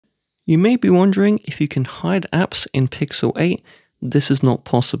You may be wondering if you can hide apps in Pixel 8. This is not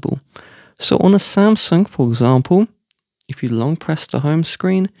possible. So on a Samsung, for example, if you long press the home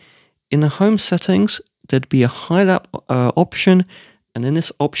screen, in the home settings, there'd be a hide app option, and in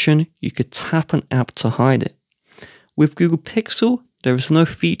this option, you could tap an app to hide it. With Google Pixel, there is no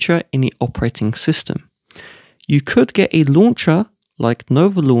feature in the operating system. You could get a launcher like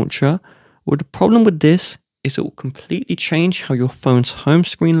Nova Launcher, but the problem with this is it will completely change how your phone's home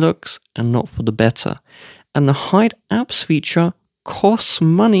screen looks and not for the better. And the Hide Apps feature costs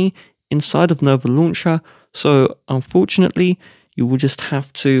money inside of Nova Launcher, so unfortunately, you will just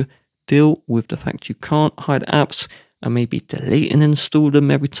have to deal with the fact you can't hide apps and maybe delete and install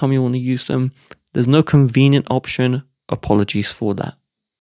them every time you want to use them. There's no convenient option. Apologies for that.